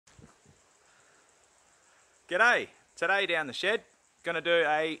G'day! Today down the shed, going to do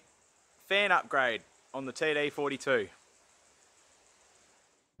a fan upgrade on the TD42.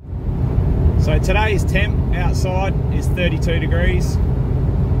 So today's temp outside is 32 degrees.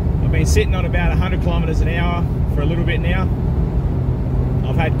 I've been sitting on about 100 kilometers an hour for a little bit now.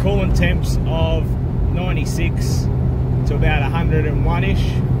 I've had coolant temps of 96 to about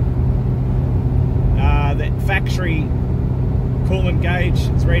 101-ish. The factory coolant gauge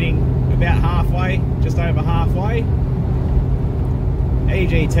is reading about halfway, just over halfway.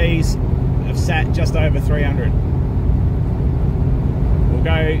 EGTs have sat just over 300. We'll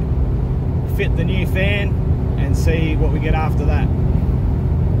go fit the new fan and see what we get after that.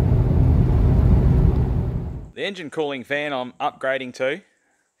 The engine cooling fan I'm upgrading to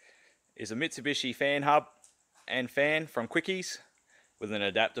is a Mitsubishi fan hub and fan from Quickies with an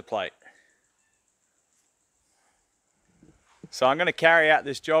adapter plate. So I'm going to carry out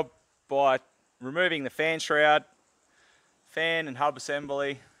this job by removing the fan shroud, fan and hub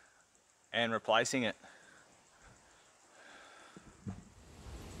assembly, and replacing it.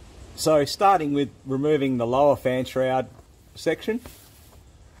 So starting with removing the lower fan shroud section,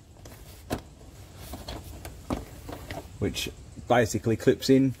 which basically clips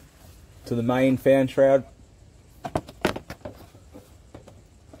in to the main fan shroud.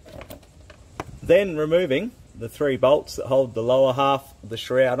 Then removing the 3 bolts that hold the lower half of the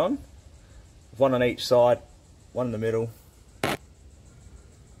shroud on, one on each side, one in the middle.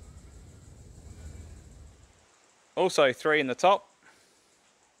 Also 3 in the top,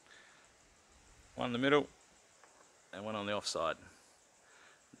 one in the middle and one on the offside.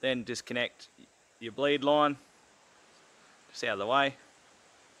 Then disconnect your bleed line just out of the way.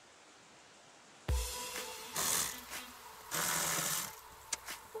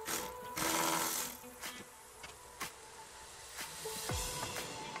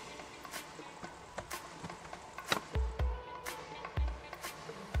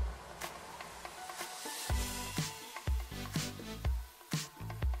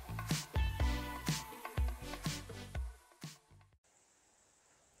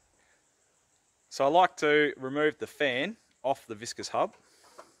 So I like to remove the fan off the viscous hub.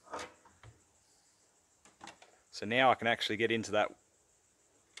 So now I can actually get into that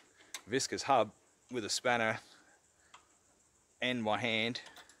viscous hub with a spanner and my hand.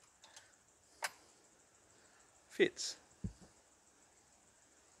 Fits.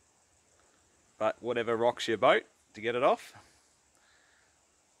 But whatever rocks your boat to get it off.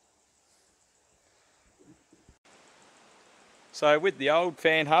 So with the old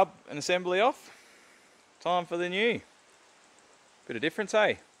fan hub and assembly off, time for the new. Bit of difference,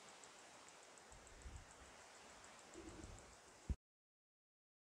 eh?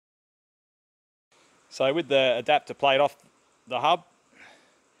 So with the adapter plate off the hub,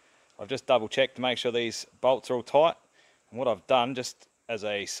 I've just double checked to make sure these bolts are all tight. And what I've done, just as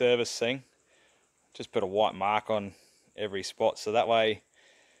a service thing, just put a white mark on every spot, so that way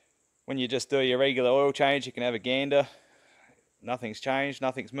when you just do your regular oil change, you can have a gander. Nothing's changed,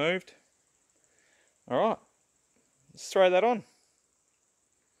 nothing's moved. Alright, let's throw that on.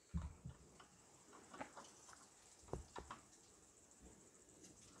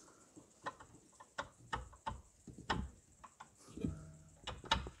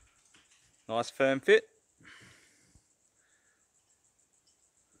 Nice firm fit.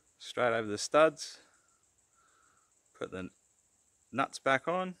 Straight over the studs. Put the nuts back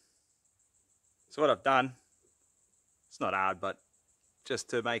on. So what I've done, it's not hard, but just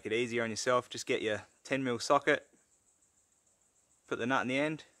to make it easier on yourself, just get your 10mm socket, put the nut in the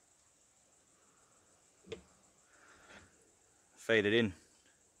end, feed it in.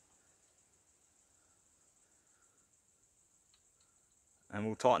 And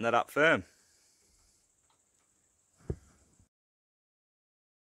we'll tighten that up firm.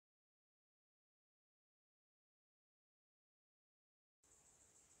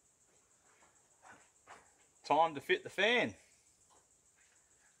 Time to fit the fan.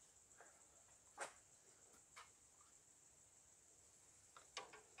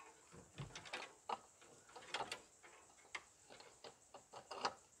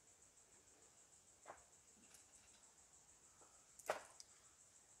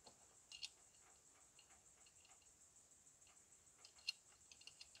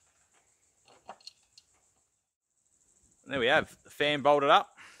 There we have the fan bolted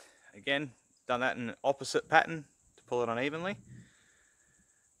up. Again, done that in an opposite pattern to pull it on evenly.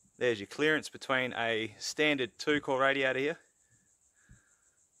 There's your clearance between a standard 2-core radiator here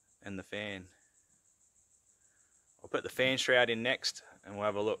and the fan. I'll put the fan shroud in next and we'll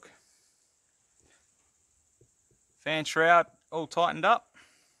have a look. Fan shroud all tightened up.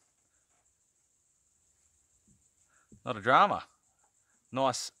 Not a drama.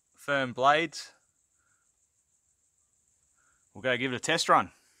 Nice firm blades. We'll go give it a test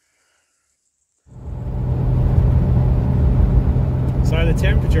run. So the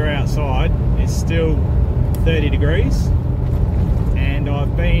temperature outside is still 30 degrees, and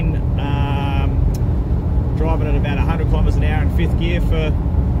I've been driving at about 100 kilometres an hour in 5th gear for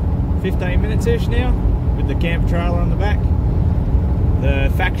 15 minutes-ish now, with the camper trailer on the back.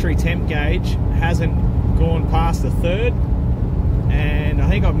 The factory temp gauge hasn't gone past the 3rd, and I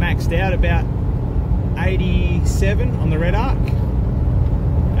think I've maxed out about 87 on the red arc,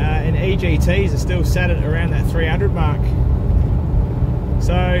 and EGTs are still sat at around that 300 mark.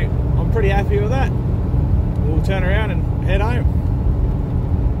 So I'm pretty happy with that. We'll turn around and head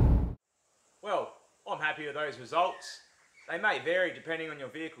home. Well, I'm happy with those results. They may vary depending on your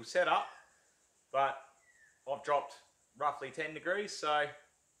vehicle setup, but I've dropped roughly 10 degrees, so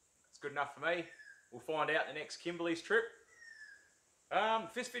it's good enough for me. We'll find out the next Kimberley's trip.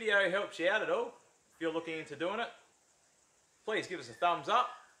 If this video helps you out at all, if you're looking into doing it, please give us a thumbs up.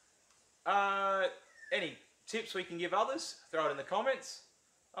 Any tips we can give others, throw it in the comments.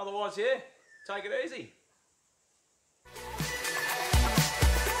 Otherwise, yeah, take it easy.